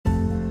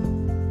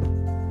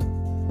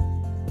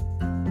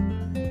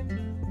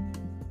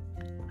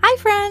Hi,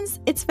 friends.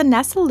 It's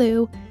Vanessa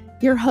Liu,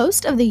 your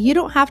host of the You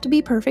Don't Have to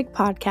Be Perfect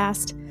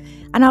podcast,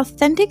 an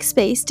authentic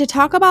space to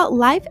talk about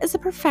life as a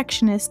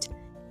perfectionist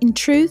in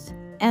truth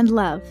and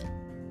love.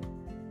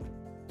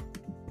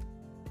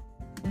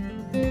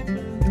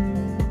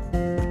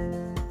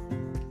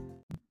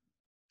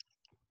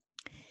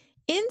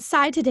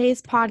 Inside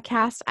today's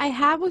podcast, I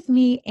have with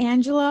me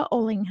Angela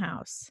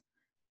Ollinghouse.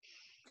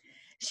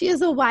 She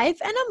is a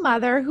wife and a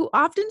mother who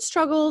often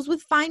struggles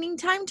with finding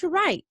time to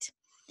write.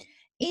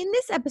 In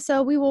this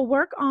episode, we will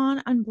work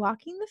on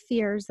unblocking the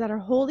fears that are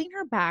holding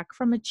her back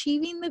from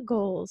achieving the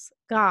goals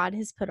God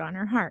has put on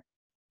her heart.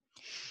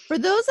 For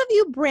those of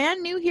you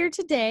brand new here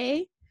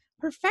today,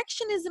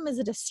 perfectionism is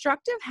a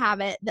destructive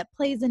habit that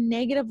plays a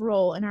negative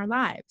role in our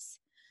lives.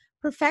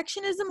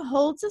 Perfectionism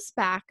holds us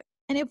back,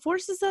 and it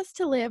forces us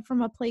to live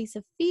from a place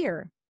of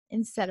fear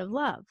instead of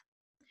love.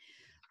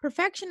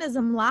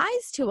 Perfectionism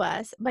lies to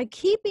us by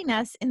keeping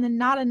us in the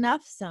not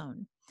enough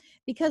zone.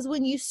 Because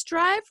when you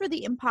strive for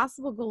the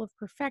impossible goal of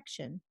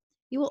perfection,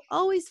 you will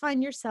always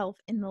find yourself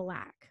in the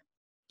lack.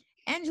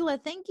 Angela,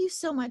 thank you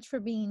so much for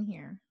being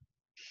here.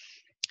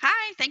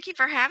 Hi, thank you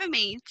for having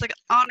me. It's an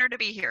honor to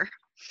be here.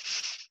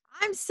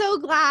 I'm so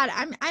glad.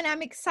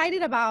 I'm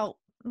excited about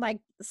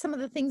some of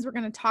the things we're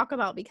going to talk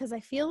about because I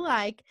feel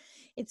like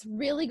it's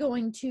really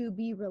going to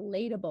be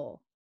relatable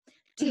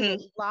to a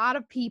lot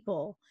of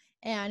people,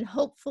 and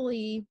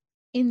hopefully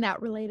in that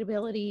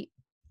relatability,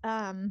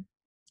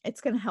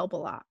 it's going to help a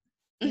lot.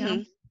 You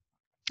know?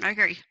 I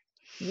agree.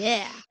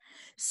 Yeah.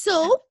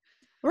 So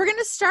we're going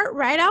to start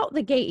right out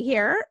the gate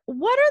here.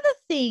 What are the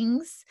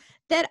things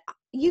that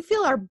you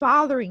feel are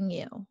bothering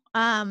you,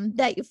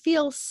 that you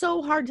feel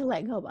so hard to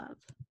let go of?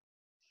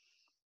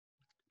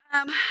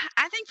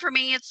 I think for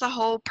me, it's the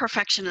whole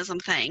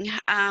perfectionism thing.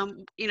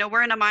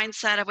 We're in a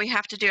mindset of we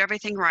have to do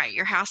everything right.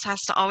 Your house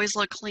has to always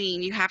look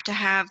clean. You have to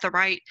have the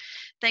right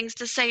things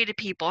to say to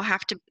people,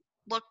 have to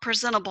look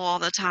presentable all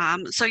the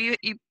time. So you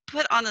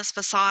put on this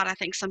facade, I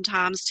think,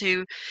 sometimes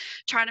to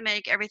try to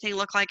make everything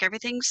look like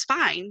everything's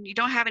fine. You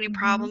don't have any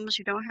problems.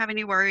 You don't have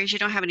any worries. You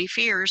don't have any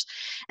fears.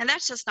 And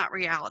that's just not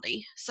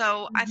reality.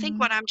 So I think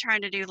what I'm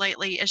trying to do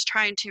lately is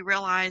trying to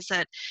realize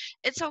that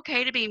it's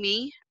okay to be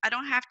me. I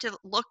don't have to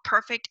look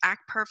perfect,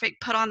 act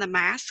perfect, put on the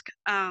mask.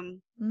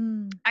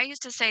 I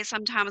used to say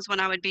sometimes when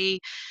I would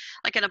be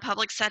like in a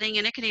public setting,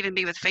 and it could even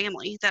be with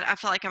family, that I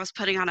felt like I was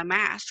putting on a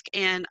mask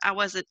and I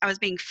was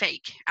being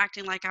fake,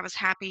 acting like I was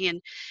happy, and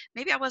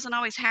maybe I wasn't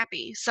always happy.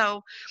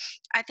 So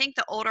I think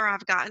the older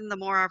I've gotten, the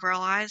more I've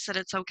realized that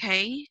it's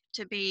okay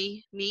to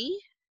be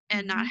me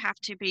and not have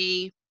to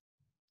be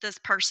this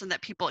person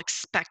that people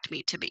expect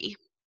me to be.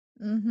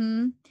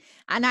 And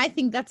I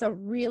think that's a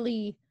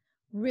really,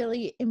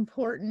 really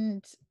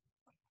important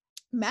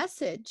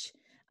message.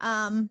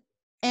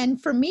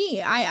 And for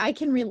me, I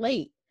can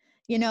relate,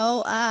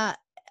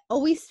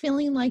 always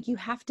feeling like you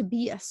have to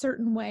be a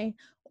certain way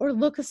or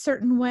look a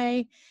certain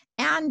way.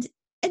 And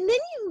then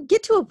you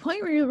get to a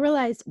point where you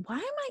realize, why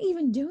am I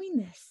even doing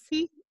this?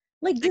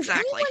 Like, does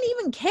Exactly. anyone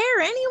even care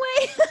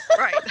anyway?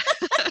 Right.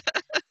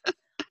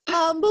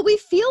 But we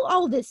feel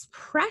all this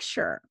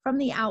pressure from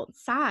the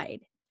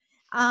outside.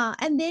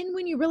 And then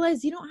when you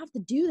realize you don't have to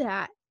do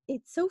that,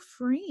 it's so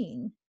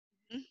freeing.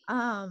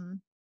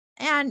 And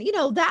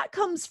that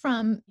comes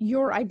from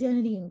your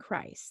identity in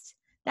Christ.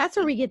 That's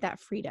where we get that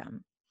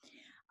freedom.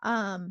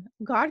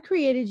 God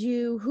created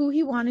you who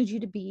he wanted you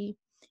to be.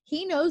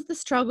 He knows the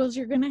struggles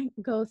you're going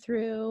to go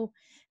through.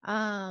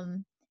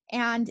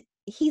 And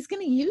he's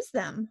going to use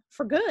them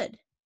for good.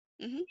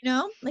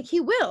 Like he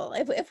will,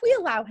 if we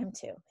allow him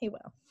to, he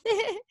will.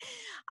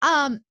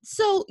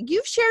 So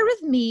you've shared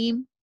with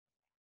me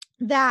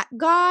that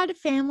God,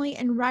 family,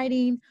 and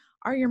writing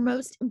are your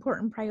most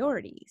important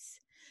priorities.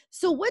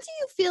 So what do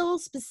you feel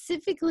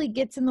specifically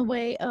gets in the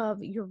way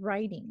of your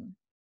writing,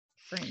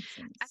 for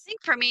instance? I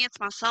think for me, it's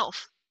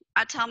myself.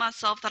 I tell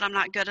myself that I'm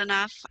not good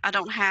enough. I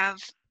don't have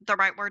the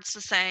right words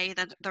to say,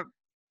 the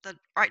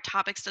right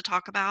topics to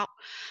talk about.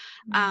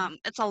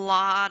 It's a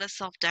lot of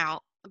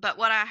self-doubt. But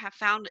what I have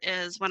found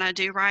is when I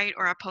do write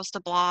or I post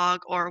a blog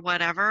or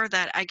whatever,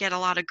 that I get a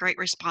lot of great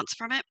response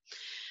from it.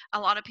 A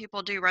lot of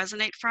people do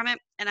resonate from it.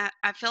 And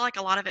I feel like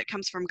a lot of it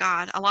comes from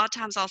God. A lot of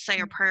times I'll say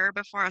a prayer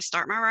before I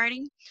start my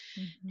writing.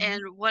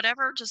 And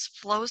whatever just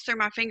flows through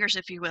my fingers,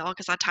 if you will,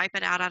 because I type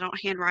it out, I don't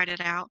handwrite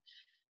it out.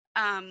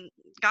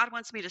 God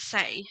wants me to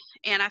say.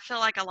 And I feel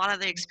like a lot of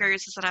the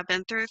experiences that I've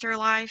been through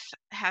life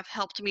have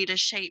helped me to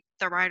shape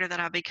the writer that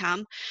I've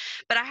become.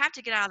 But I have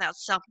to get out of that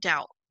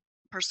self-doubt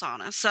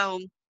persona. So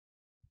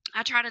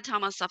I try to tell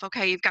myself,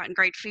 okay, you've gotten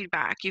great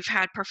feedback. You've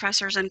had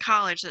professors in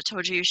college that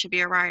told you should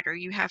be a writer.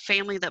 You have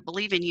family that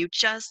believe in you.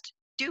 Just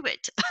do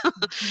it.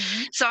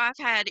 So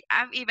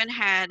I've even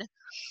had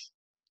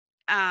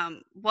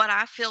what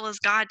I feel is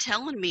God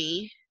telling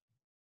me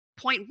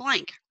point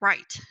blank, right.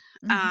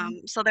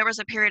 So there was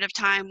a period of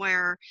time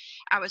where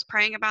I was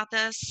praying about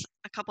this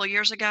a couple of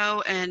years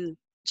ago, and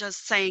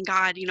just saying,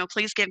 God,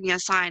 please give me a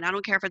sign. I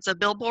don't care if it's a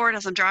billboard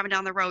as I'm driving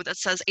down the road that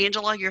says,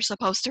 Angela, you're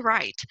supposed to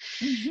write.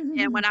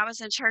 And when I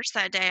was in church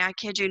that day, I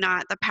kid you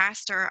not, the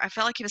pastor, I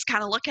felt like he was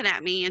kind of looking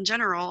at me in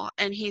general.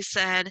 And he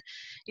said,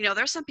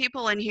 there's some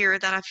people in here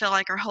that I feel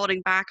like are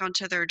holding back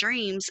onto their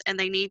dreams, and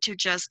they need to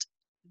just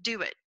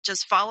do it.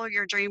 Just follow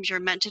your dreams. You're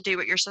meant to do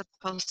what you're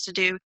supposed to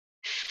do.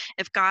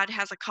 If God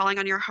has a calling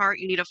on your heart,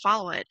 you need to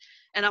follow it.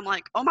 And I'm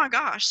like, oh my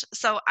gosh.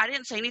 So I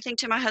didn't say anything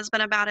to my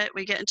husband about it.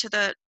 We get into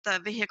the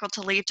vehicle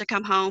to leave to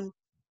come home.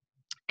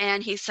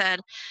 And he said,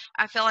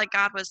 I feel like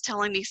God was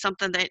telling me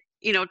something that,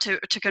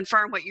 to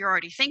confirm what you're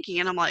already thinking.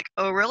 And I'm like,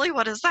 oh, really?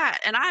 What is that?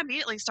 And I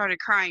immediately started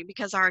crying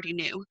because I already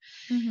knew.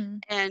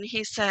 Mhm. And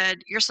he said,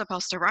 you're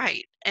supposed to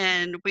write,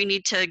 and we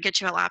need to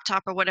get you a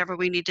laptop or whatever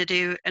we need to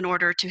do in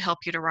order to help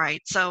you to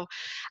write. So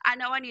I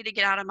know I need to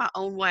get out of my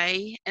own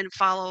way and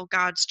follow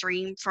God's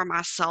dream for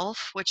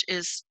myself, which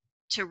is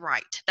to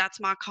write. That's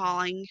my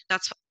calling.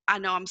 I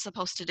know I'm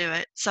supposed to do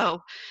it. So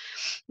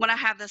when I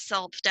have this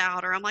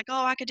self-doubt, or I'm like,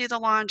 oh, I could do the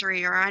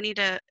laundry, or I need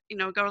to,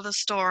 go to the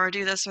store or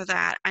do this or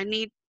that, I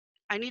need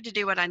to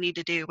do what I need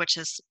to do, which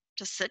is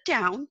to sit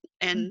down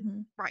and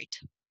Mhm. write.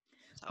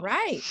 So,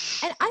 Right.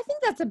 And I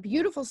think that's a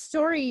beautiful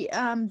story,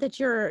 that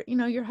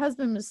your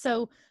husband was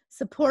so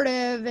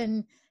supportive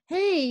and,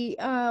 hey,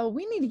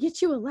 we need to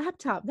get you a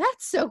laptop.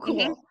 That's so mhm,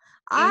 cool.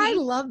 I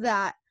mhm. love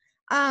that.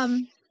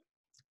 Um,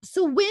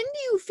 so when do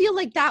you feel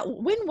like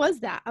when was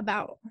that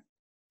about?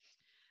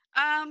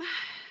 Um,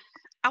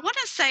 I want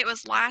to say it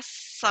was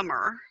last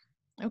summer.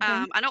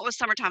 Okay. I know it was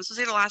summertime, so it was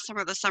either last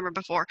summer or the summer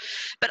before.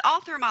 But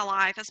all through my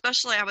life,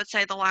 especially I would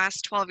say the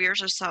last 12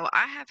 years or so,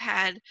 I have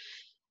had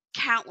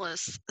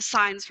countless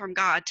signs from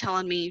God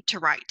telling me to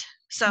write.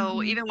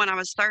 So Mhm. even when I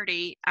was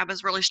 30, I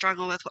was really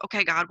struggling with,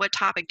 okay, God, what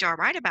topic do I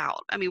write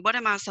about? I mean, what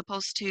am I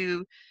supposed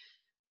to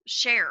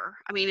share?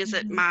 I mean, is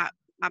it Mhm. my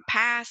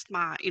past, am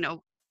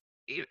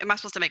I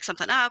supposed to make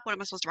something up? What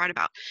am I supposed to write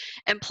about?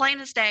 And plain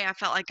as day, I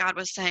felt like God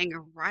was saying,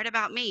 write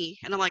about me.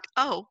 And I'm like,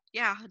 oh,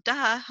 yeah,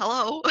 duh,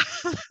 hello.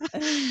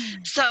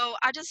 So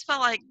I just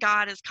felt like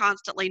God is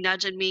constantly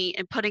nudging me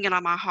and putting it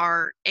on my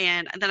heart.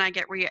 And then I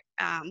get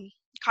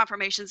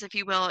confirmations, if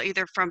you will,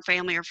 either from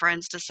family or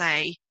friends to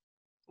say,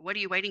 what are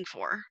you waiting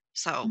for?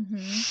 So,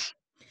 Mhm.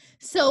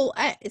 So,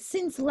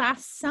 since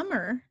last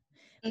summer,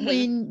 hmm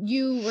when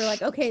you were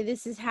like, okay,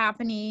 this is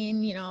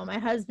happening, my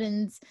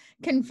husband's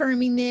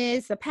confirming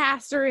this, the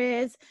pastor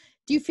is,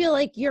 do you feel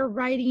like your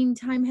writing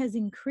time has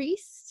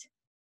increased?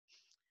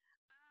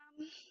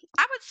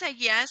 I would say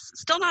yes.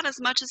 Still not as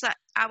much as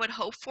I would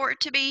hope for it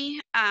to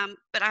be.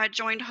 But I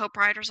joined Hope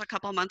Writers a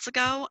couple months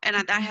ago, and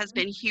that has Mhm.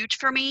 been huge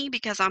for me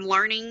because I'm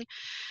learning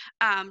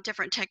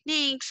different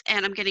techniques,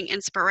 and I'm getting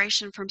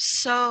inspiration from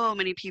so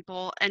many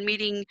people and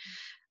meeting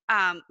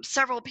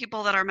several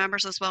people that are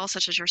members as well,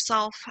 such as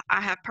yourself. I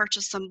have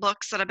purchased some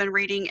books that I've been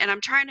reading, and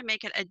I'm trying to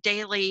make it a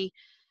daily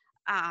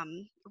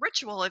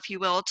ritual, if you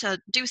will, to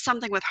do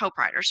something with Hope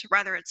Writers.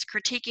 Rather, it's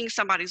critiquing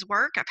somebody's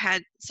work. I've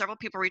had several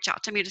people reach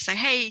out to me to say,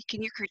 hey,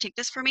 can you critique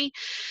this for me?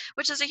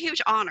 Which is a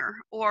huge honor.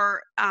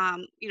 Or,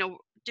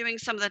 doing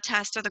some of the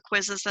tests or the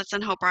quizzes that's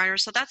in Hope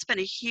Writers. So that's been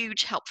a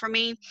huge help for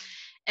me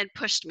and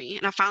pushed me.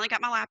 And I finally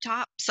got my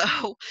laptop.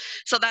 So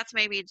that's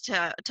maybe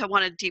to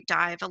want to deep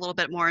dive a little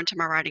bit more into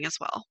my writing as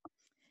well.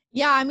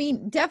 Yeah, I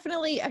mean,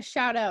 definitely a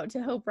shout out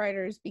to Hope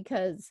Writers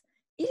because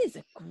it is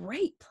a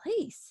great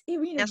place. I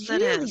mean, it Yes,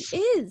 it really is.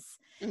 is.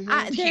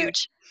 There,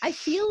 Huge. I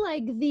feel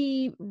like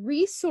the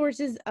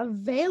resources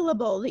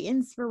available, the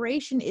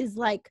inspiration is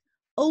like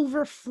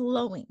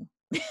overflowing.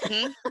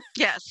 hmm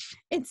Yes.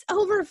 It's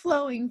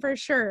overflowing for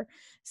sure.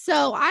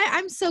 So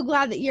I'm so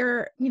glad that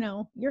you're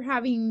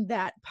having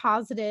that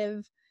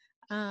positive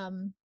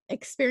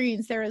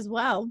experience there as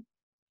well.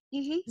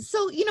 hmm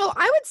So,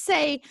 I would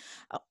say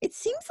it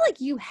seems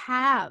like you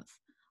have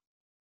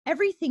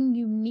everything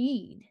you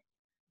need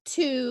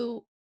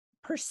to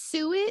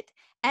pursue it,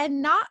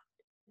 and not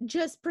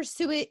just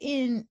pursue it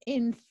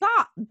in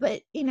thought,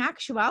 but in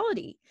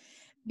actuality,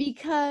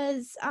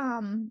 because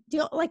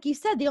like you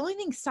said, the only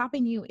thing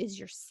stopping you is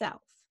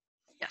yourself.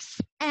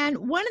 Yes.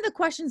 And one of the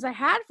questions I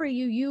had for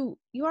you,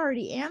 you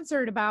already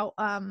answered about,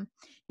 I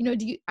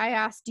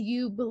asked, do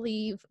you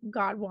believe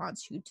God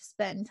wants you to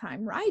spend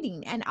time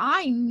writing? And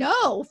I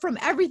know from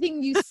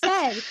everything you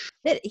said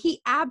that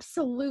he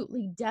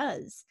absolutely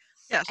does.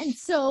 And Yes.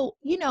 so,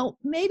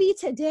 maybe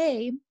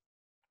today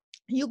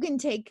you can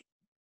take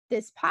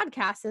this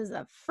podcast as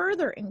a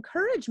further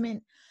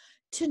encouragement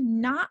to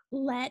not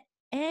let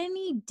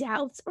any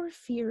doubts or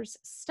fears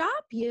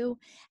stop you,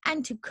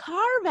 and to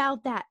carve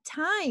out that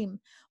time,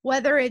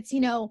 whether it's,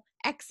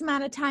 X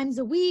amount of times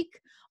a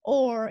week,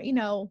 or,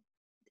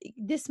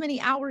 this many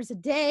hours a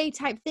day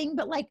type thing,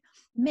 but like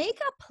make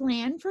a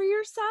plan for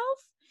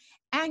yourself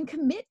and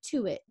commit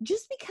to it.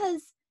 Just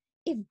because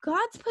if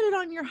God's put it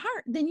on your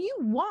heart, then you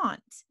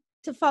want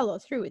to follow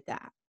through with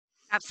that.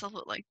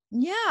 Absolutely.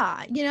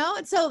 Yeah,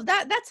 and so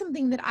that's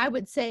something that I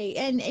would say,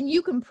 and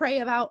you can pray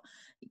about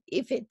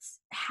if it's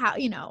how,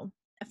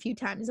 a few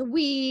times a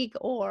week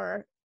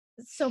or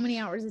so many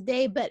hours a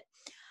day, but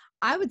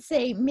I would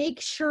say make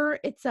sure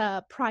it's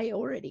a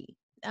priority,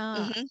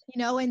 Mhm.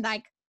 and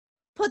like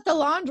put the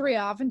laundry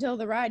off until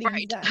the writing's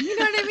Right. done. You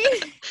know what I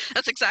mean?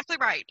 That's exactly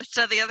right.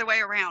 Instead of the other way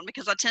around,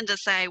 because I tend to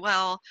say,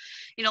 well,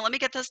 let me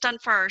get this done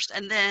first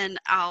and then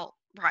I'll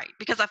right.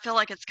 Because I feel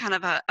like it's kind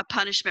of a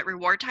punishment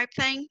reward type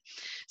thing.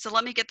 So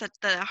let me get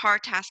the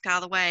hard task out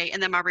of the way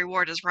and then my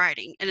reward is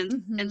writing. And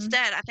Mhm.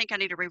 instead, I think I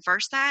need to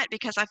reverse that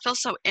because I feel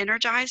so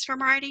energized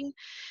from writing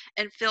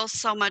and feel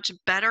so much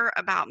better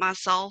about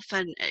myself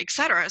and et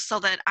cetera, so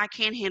that I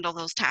can handle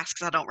those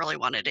tasks I don't really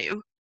want to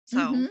do. So,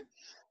 Mhm.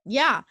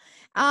 Yeah.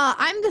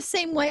 I'm the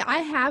same way. I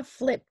have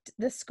flipped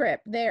the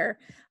script there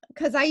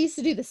because I used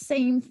to do the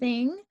same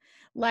thing.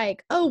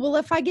 Like, oh, well,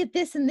 if I get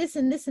this and this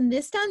and this and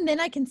this done, then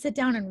I can sit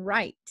down and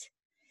write.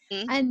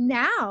 mm, And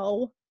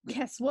now,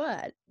 guess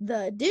what?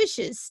 The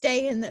dishes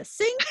stay in the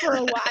sink for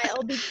a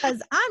while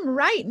because I'm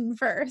writing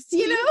first,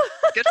 you mhm.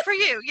 know? Good for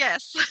you.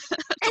 Yes. That's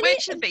the And way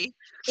it should be.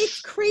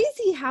 it's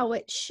crazy how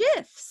it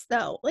shifts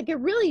though. Like it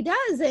really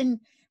does. And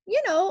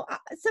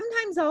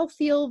sometimes I'll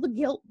feel the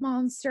guilt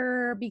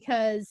monster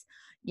because,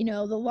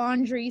 the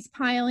laundry's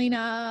piling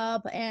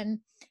up and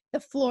the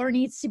floor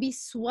needs to be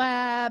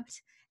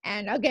swept.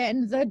 And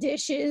again, the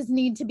dishes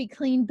need to be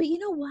cleaned. But you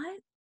know what?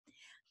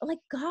 Like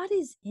God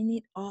is in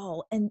it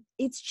all. And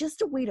it's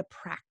just a way to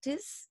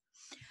practice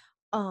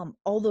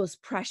all those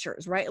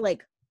pressures, right?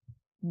 Like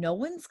no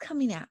one's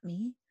coming at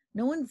me.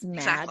 No one's mad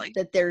Exactly.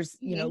 that there's,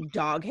 Mhm.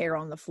 dog hair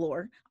on the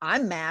floor.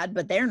 I'm mad,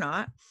 but they're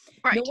not.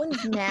 No Right.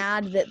 one's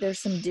mad that there's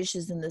some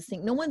dishes in the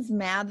sink. No one's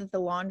mad that the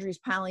laundry's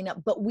piling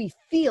up, but we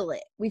feel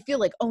it. We feel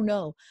like, oh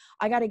no,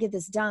 I got to get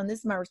this done. This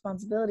is my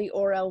responsibility,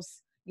 or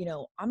else,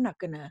 I'm not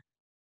going to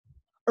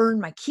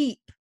earn my keep,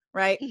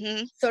 right?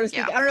 Mhm. So to speak.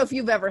 Yeah. I don't know if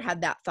you've ever had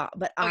that thought,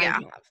 but Oh, I yeah.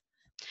 have.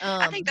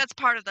 I think that's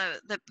part of the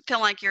feel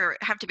like you're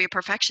have to be a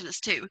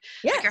perfectionist too.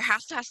 Like your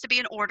house Yes, has to be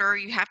in order.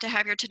 You have to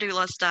have your to-do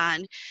list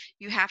done.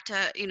 You have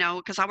to,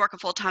 because I work a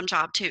full-time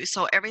job too.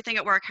 So everything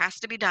at work has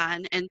to be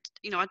done. And,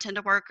 I tend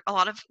to work a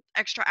lot of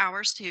extra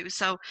hours too.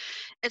 So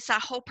it's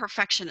that whole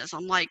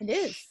perfectionism, like it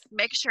is.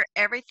 make sure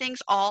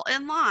everything's all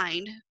in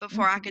line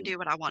before I can Mhm. do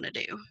what I want to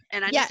do.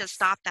 And I need to Yes.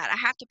 stop that. I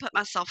have to put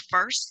myself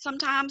first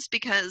sometimes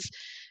because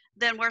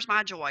then where's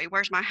my joy?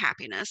 Where's my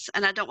happiness?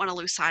 And I don't want to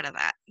lose sight of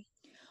that.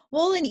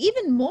 Well, and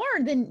even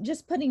more than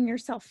just putting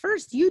yourself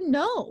first, Mhm.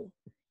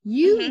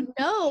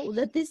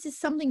 that this is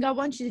something God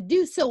wants you to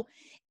do. So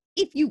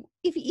if you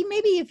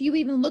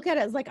even look at it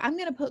as like, I'm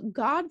going to put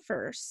God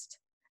first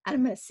and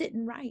I'm going to sit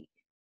and write,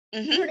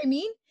 you know Mhm. what I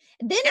mean?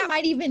 Then it Yep.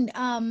 might even,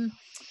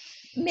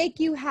 make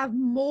you have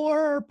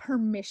more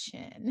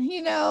permission,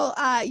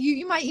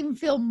 you might even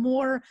feel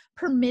more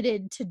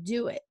permitted to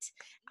do it.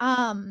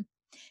 Um,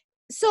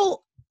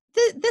 so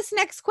this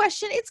next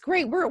question, it's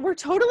great. We're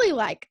totally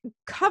like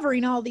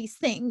covering all these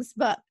things,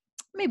 but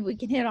maybe we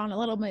can hit on a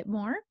little bit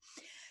more.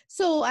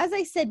 So as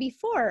I said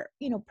before,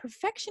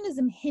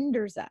 perfectionism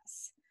hinders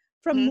us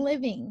from Mhm.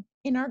 living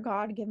in our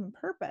God-given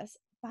purpose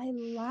by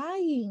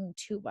lying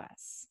to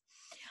us.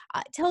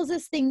 It tells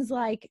us things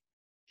like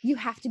you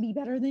have to be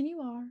better than you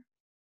are,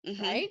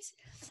 Mhm.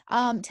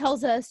 right?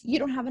 Tells us you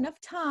don't have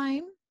enough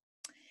time.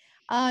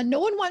 No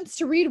one wants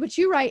to read what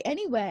you write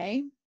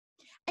anyway.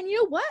 And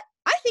you know what?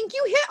 I think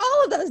you hit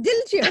all of those,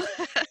 didn't you?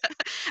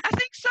 I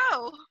think so.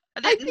 I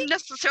I didn't think,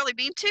 necessarily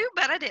mean to,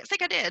 but I did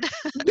think I did.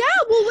 yeah,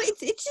 well,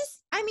 it's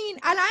just, I mean,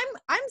 and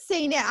I'm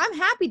saying it, I'm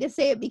happy to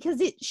say it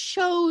because it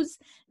shows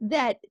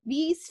that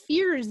these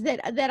fears that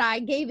I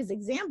gave as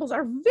examples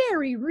are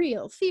very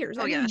real fears.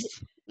 Oh, I mean, yes.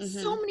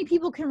 so Mhm. many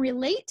people can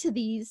relate to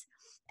these,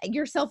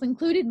 yourself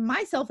included,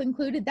 myself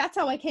included. That's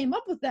how I came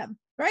up with them,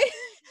 right?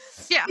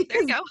 Yeah,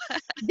 there you Because go.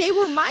 they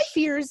were my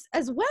fears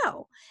as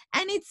well.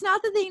 And it's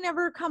not that they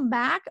never come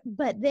back,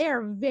 but they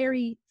are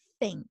very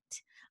faint.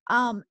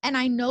 And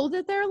I know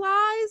that they're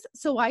lies,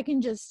 so I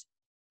can just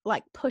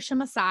like push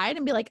them aside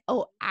and be like,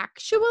 oh,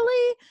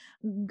 actually,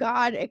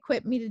 God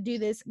equipped me to do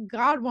this.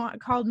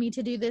 Called me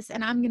to do this,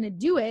 and I'm going to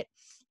do it.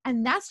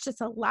 And that's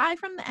just a lie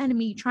from the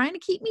enemy trying to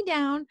keep me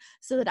down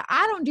so that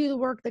I don't do the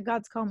work that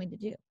God's called me to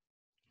do.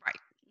 Right.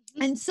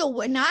 Mhm. And so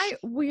when I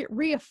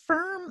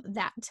reaffirm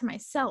that to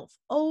myself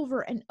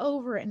over and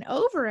over and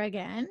over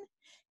again,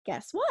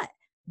 guess what?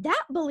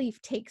 That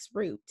belief takes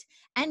root,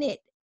 and it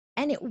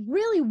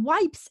really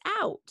wipes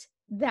out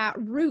that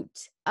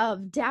root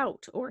of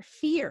doubt or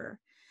fear.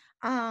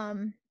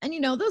 And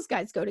those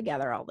guys go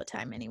together all the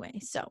time anyway.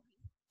 So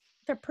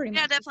they're pretty Yeah,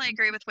 I much the definitely same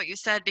agree thing. with what you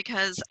said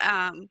because,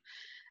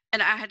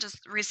 and I had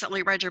just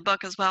recently read your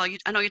book as well.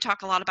 I know you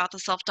talk a lot about the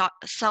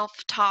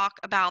self-talk,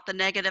 about the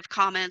negative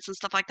comments and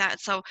stuff like that.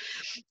 So,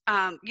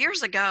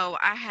 years ago,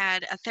 I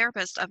had a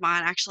therapist of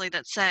mine actually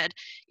that said,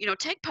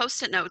 take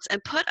post-it notes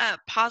and put up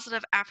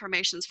positive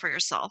affirmations for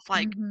yourself.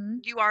 Like, Mhm.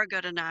 you are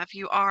good enough.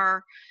 You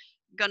are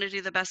going to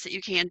do the best that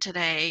you can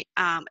today.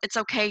 It's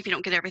okay if you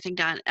don't get everything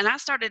done. And I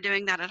started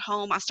doing that at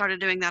home. I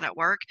started doing that at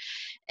work.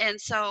 And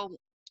so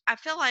I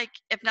feel like,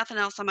 if nothing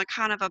else, I'm a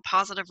kind of a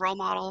positive role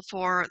model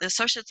for the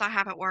associates I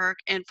have at work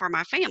and for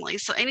my family.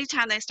 So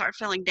anytime they start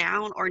feeling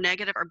down or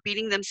negative or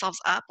beating themselves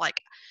up, like,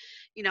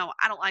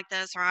 I don't like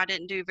this, or I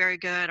didn't do very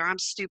good, or I'm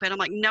stupid. I'm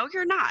like, no,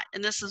 you're not.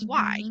 And this is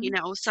why,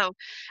 Mhm. So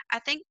I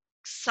think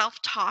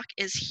self talk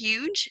is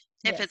huge.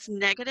 If it's Yes.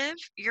 negative,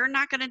 you're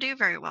not going to do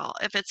very well.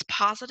 If it's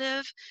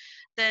positive,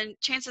 then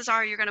chances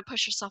are you're going to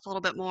push yourself a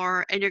little bit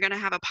more and you're going to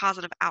have a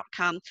positive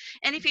outcome.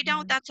 And if you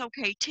don't, Mhm. that's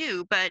okay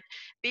too. But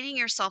beating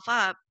yourself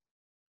up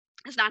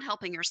is not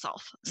helping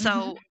yourself. Mhm.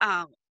 So,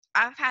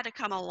 I've had to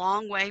come a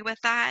long way with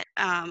that.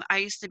 I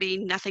used to be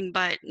nothing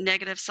but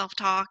negative self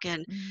talk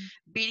and Mhm.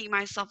 beating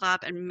myself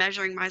up and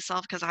measuring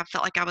myself because I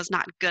felt like I was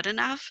not good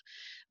enough.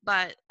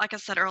 But like I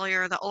said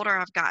earlier, the older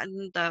I've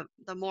gotten,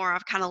 the more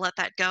I've kind of let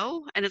that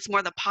go. And it's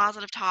more the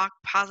positive talk,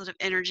 positive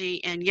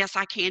energy. And yes,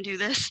 I can do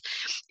this,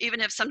 even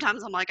if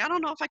sometimes I'm like, I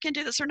don't know if I can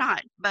do this or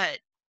not. But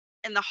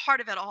in the heart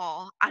of it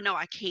all, I know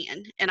I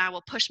can, and I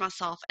will push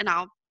myself, and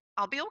I'll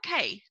be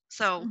okay.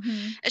 So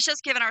Mhm. it's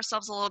just giving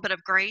ourselves a little bit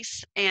of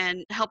grace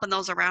and helping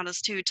those around us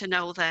too to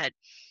know that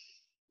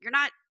you're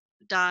not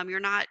dumb, you're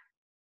not,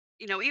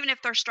 even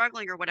if they're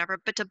struggling or whatever,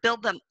 but to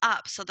build them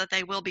up so that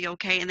they will be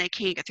okay and they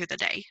can get through the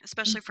day,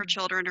 especially for Mhm.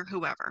 children or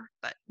whoever.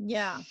 But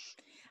Yeah.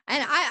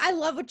 And I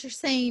love what you're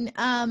saying.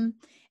 And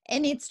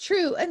it's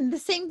true. And the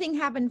same thing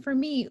happened for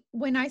me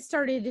when I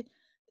started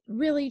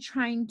really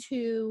trying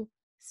to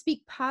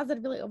speak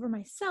positively over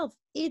myself.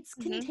 It's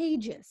hmm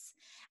contagious.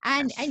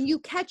 And yes, you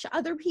catch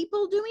other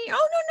people doing, oh no,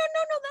 no,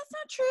 no, no, that's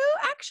not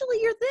true.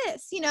 Actually, you're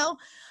this.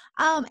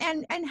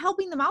 And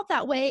helping them out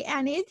that way.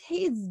 And it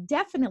has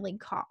definitely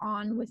caught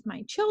on with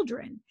my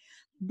children.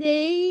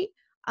 They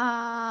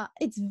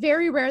it's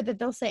very rare that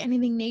they'll say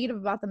anything negative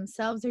about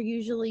themselves. They're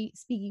usually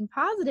speaking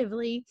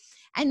positively.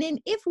 And then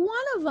if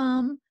one of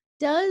them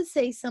does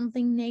say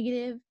something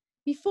negative,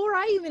 before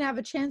I even have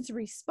a chance to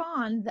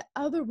respond, the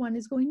other one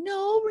is going,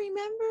 no,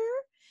 remember,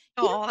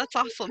 you don't oh, have that's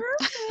to be awesome.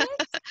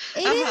 perfect.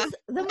 It uh-huh. is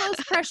the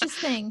most precious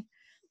thing.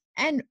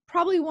 And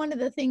probably one of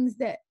the things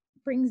that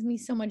brings me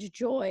so much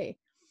joy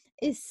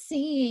is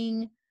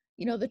seeing,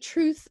 the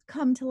truth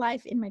come to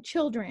life in my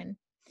children.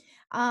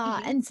 hmm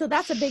And so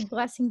that's a big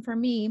blessing for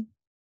me.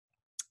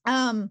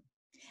 Um,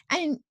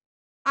 and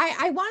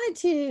I wanted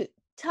to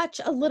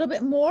touch a little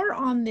bit more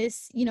on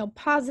this,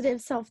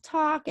 positive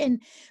self-talk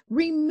and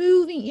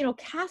removing,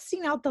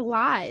 casting out the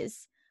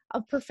lies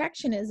of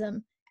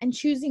perfectionism and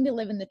choosing to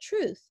live in the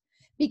truth.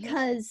 hmm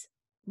Because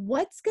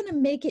what's going to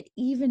make it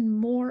even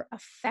more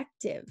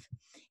effective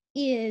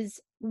is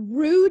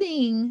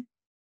rooting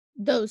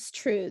those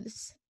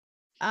truths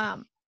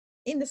um,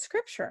 in the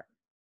scripture,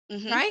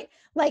 hmm right?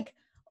 Like,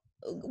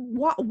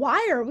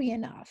 why are we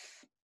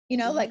enough?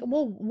 Like, hmm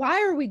well,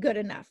 why are we good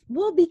enough?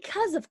 Well,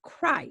 because of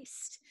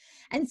Christ.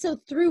 And so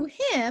through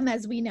him,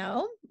 as we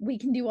know, we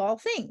can do all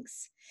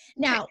things.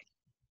 okay. Now,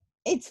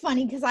 it's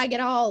funny because I get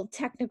all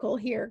technical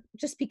here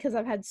just because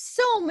I've had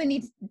so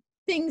many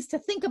things to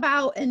think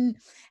about and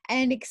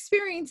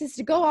experiences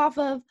to go off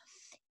of.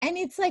 And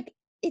it's like,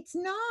 it's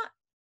not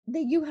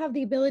that you have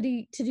the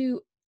ability to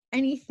do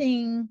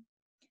anything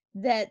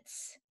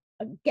that's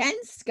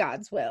against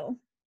God's will,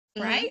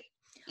 hmm right?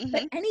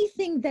 But hmm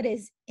anything that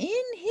is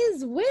in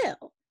his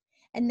will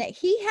and that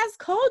he has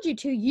called you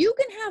to, you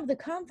can have the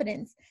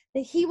confidence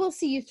that he will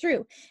see you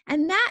through.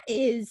 And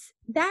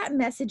that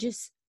message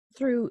is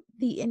through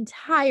the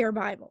entire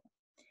Bible.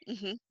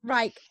 hmm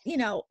Like,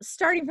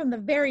 starting from the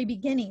very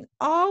beginning,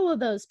 all of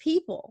those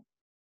people,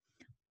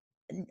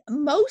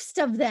 most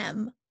of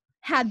them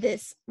had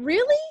this,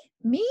 really?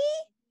 Me?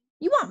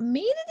 You want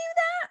me to do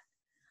that?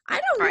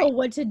 I don't know right.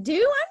 what to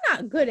do. I'm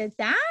not good at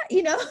that.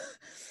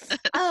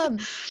 Um,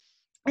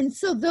 and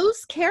so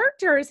those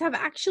characters have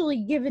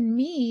actually given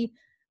me,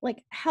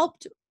 like,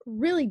 helped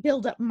really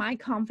build up my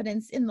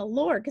confidence in the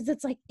Lord, because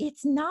it's like,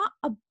 it's not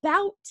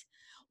about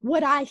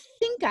what I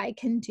think I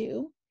can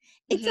do.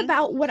 It's hmm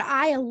about what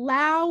I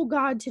allow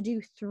God to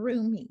do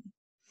through me.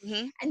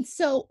 hmm And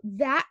so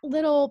that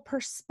little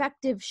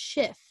perspective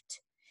shift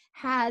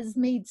has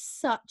made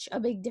such a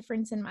big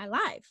difference in my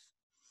life.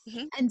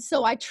 hmm And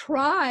so I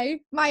try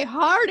my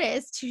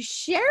hardest to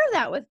share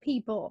that with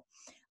people.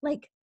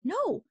 Like,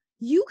 no,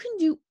 you can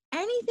do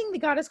anything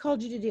that God has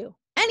called you to do.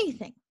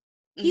 Anything.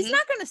 He's hmm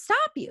not going to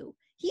stop you.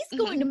 He's hmm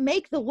going to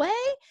make the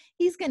way.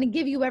 He's going to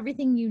give you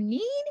everything you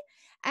need.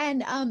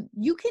 And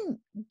you can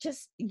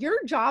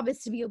your job is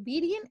to be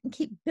obedient and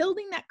keep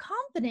building that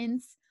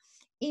confidence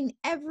in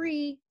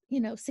every,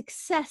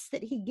 success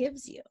that he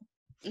gives you.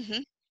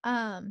 hmm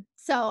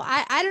So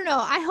I don't know.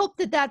 I hope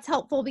that that's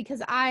helpful,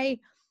 because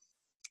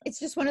it's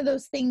just one of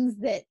those things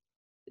that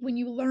when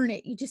you learn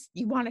it,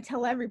 you want to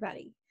tell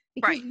everybody,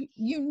 because right.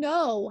 you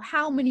know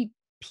how many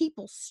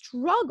people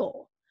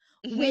struggle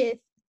hmm with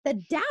the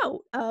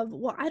doubt of,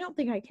 well, I don't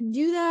think I can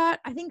do that.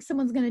 I think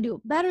someone's going to do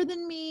it better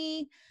than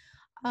me.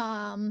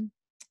 Um,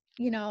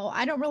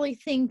 I don't really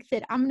think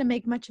that I'm going to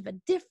make much of a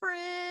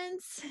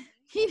difference,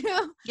 you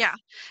know? Yeah.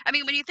 I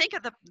mean, when you think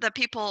of the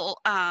people,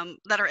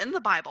 that are in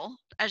the Bible,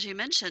 as you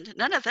mentioned,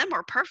 none of them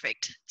were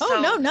perfect. Oh,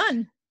 no, So,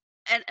 none.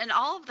 and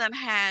all of them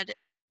had,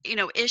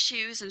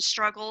 issues and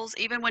struggles,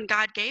 even when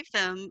God gave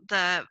them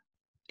the,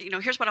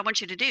 here's what I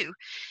want you to do.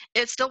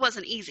 It still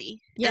wasn't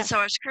easy. And Yes. so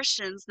as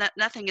Christians,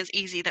 nothing is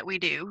easy that we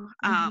do.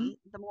 Mm-hmm.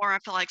 The more I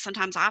feel like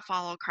sometimes I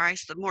follow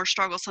Christ, the more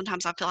struggle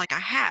sometimes I feel like I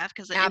have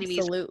because the enemy's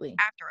Absolutely.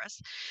 after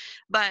us.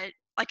 But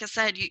like I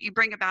said, you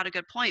bring about a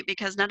good point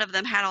because none of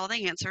them had all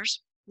the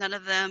answers. None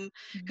of them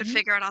could Mm-hmm.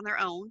 figure it on their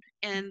own,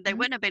 and they Mm-hmm.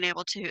 wouldn't have been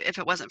able to if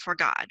it wasn't for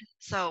God.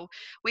 So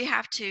we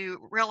have to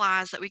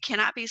realize that we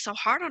cannot be so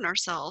hard on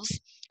ourselves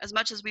as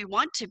much as we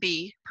want to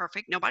be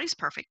perfect. Nobody's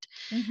perfect.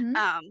 Mm-hmm.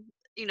 Um,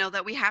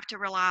 that we have to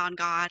rely on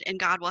God, and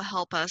God will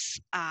help us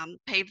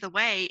pave the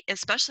way,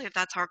 especially if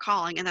that's our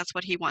calling and that's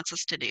what He wants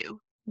us to do.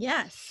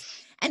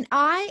 Yes. And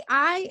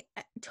I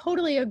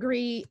totally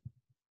agree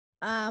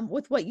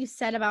with what you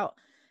said about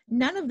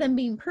none of them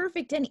being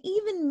perfect and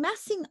even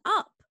messing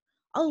up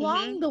Mhm.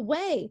 along the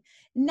way,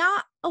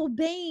 not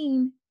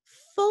obeying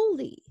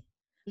fully,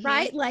 Mhm.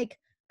 right? Like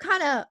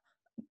kind of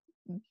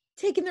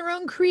taking their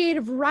own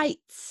creative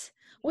rights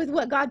with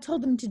what God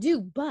told them to do,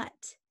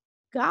 but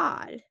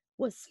God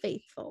was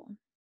faithful.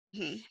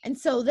 Mhm. And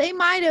so they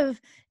might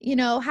have,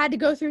 had to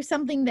go through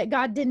something that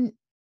God didn't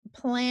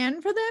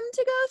plan for them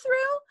to go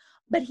through,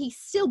 but He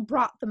still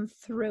brought them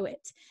through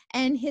it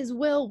and His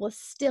will was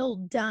still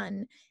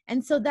done.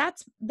 And so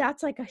that's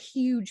like a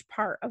huge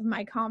part of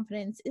my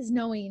confidence is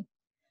knowing,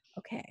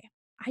 okay,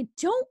 I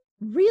don't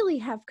really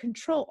have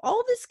control.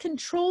 All this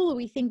control that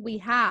we think we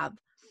have,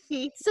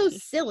 so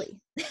silly.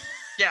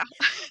 Yeah.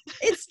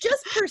 It's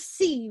just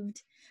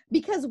perceived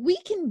because we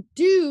can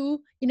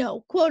do,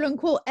 quote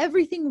unquote,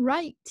 everything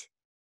right,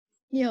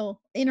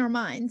 in our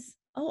minds.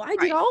 Oh, I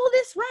did Right. all of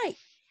this right.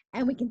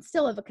 And we can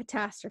still have a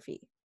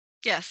catastrophe.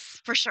 Yes,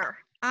 for sure.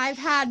 I've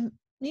had,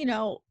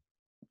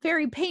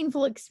 very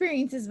painful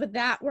experiences with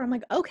that where I'm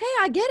like, okay,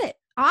 I get it.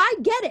 I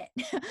get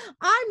it.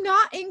 I'm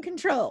not in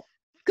control.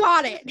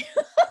 Got it.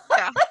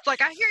 Yeah. It's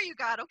like, I hear you,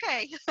 God.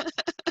 Okay.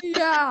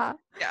 Yeah.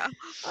 Yeah.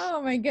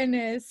 Oh my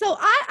goodness. So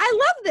I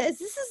love this.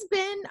 This has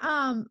been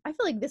I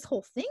feel like this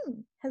whole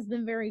thing has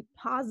been very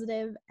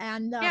positive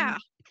and Yeah.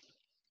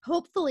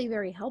 hopefully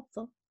very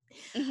helpful.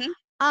 Mhm.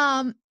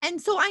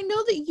 And so I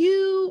know that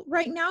you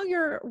right now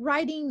you're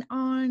writing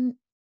on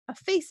a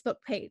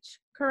Facebook page,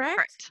 correct?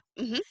 Correct.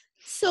 Mhm.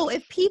 So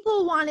if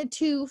people wanted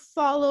to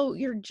follow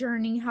your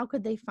journey, how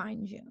could they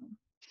find you?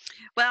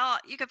 Well,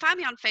 you can find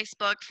me on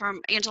Facebook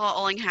from Angela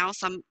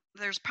Ollinghouse.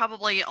 There's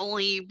probably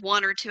only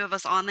one or two of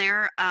us on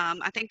there.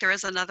 I think there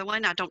is another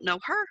one. I don't know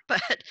her,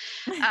 but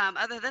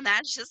other than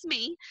that, it's just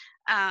me.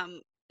 Um,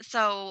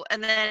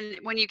 and then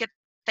when you get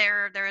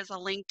there, there is a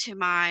link to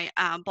my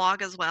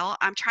blog as well.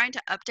 I'm trying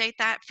to update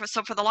that.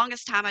 For the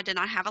longest time, I did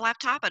not have a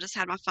laptop. I just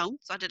had my phone,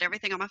 so I did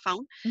everything on my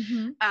phone.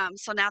 Mm-hmm.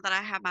 So now that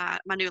I have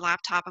my new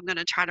laptop, I'm going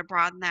to try to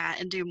broaden that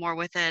and do more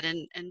with it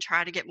and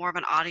try to get more of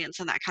an audience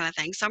and that kind of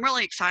thing. So I'm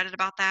really excited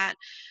about that.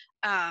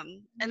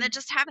 And then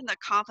just having the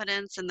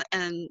confidence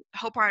and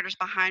hope writers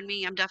behind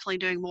me, I'm definitely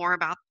doing more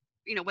about,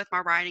 with my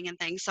writing and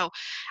things. So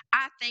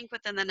I think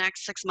within the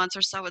next 6 months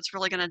or so, it's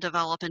really going to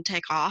develop and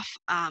take off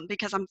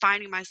because I'm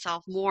finding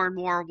myself more and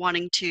more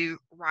wanting to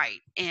write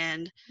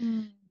and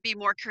Mm. be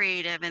more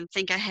creative and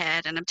think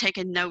ahead. And I'm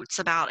taking notes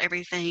about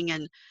everything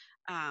and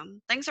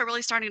things are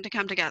really starting to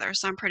come together.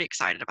 So I'm pretty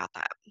excited about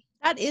that.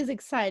 That is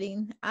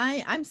exciting.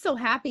 I'm so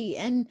happy.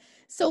 And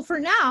so for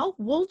now,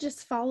 we'll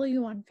just follow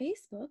you on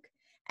Facebook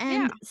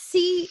Yeah. and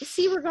see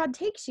where God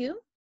takes you.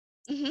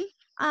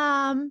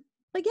 Hmm.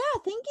 But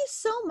yeah, thank you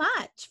so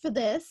much for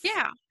this.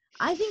 Yeah,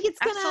 I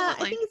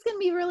absolutely. think it's gonna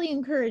be really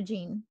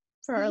encouraging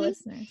for our Hmm.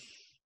 listeners.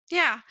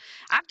 Yeah,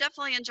 I've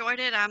definitely enjoyed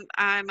it. I'm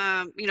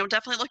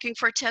definitely looking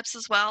for tips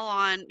as well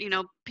on,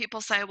 people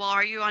say, well,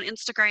 are you on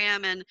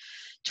Instagram and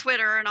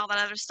Twitter and all that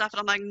other stuff? And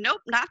I'm like,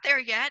 nope, not there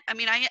yet. I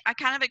mean, I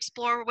kind of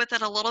explore with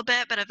it a little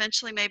bit, but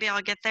eventually maybe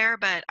I'll get there.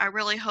 But I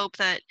really hope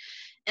that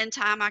in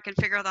time I can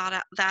figure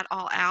that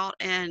all out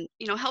and,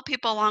 help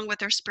people along with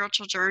their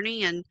spiritual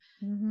journey and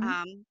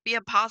Mm-hmm. be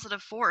a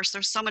positive force.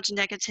 There's so much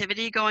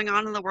negativity going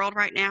on in the world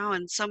right now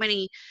and so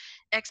many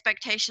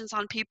expectations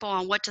on people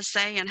on what to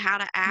say and how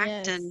to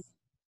act and Yes.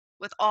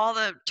 with all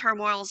the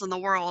turmoils in the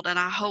world. And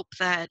I hope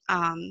that,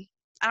 I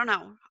don't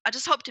know, I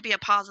just hope to be a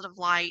positive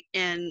light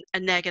in a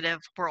negative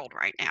world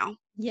right now.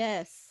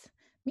 Yes.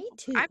 Me I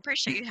too.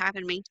 appreciate you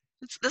having me.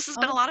 This has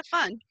been a Oh, lot of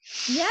fun.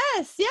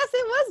 yes. Yes,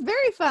 it was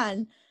very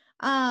fun.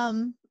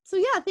 So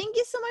yeah, thank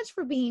you so much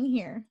for being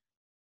here.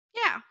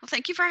 Yeah. Well,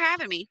 thank you for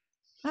having me.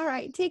 All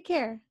right, take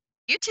care.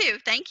 You too.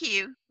 Thank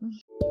you.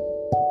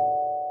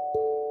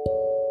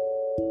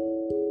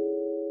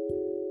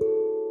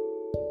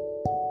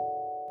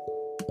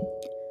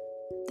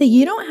 The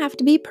You Don't Have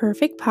to Be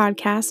Perfect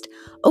podcast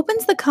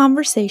opens the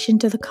conversation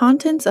to the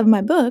contents of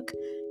my book,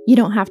 You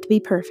Don't Have to Be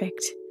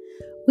Perfect.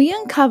 We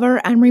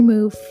uncover and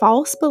remove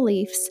false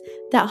beliefs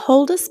that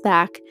hold us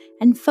back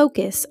and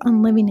focus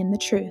on living in the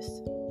truth.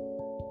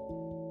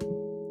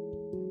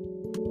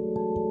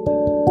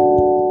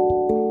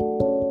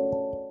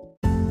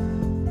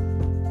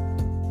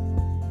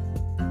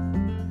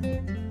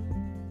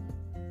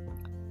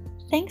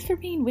 Thanks for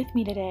being with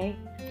me today.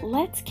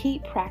 Let's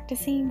keep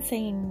practicing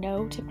saying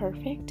no to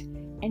perfect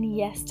and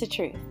yes to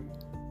truth.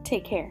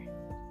 Take care.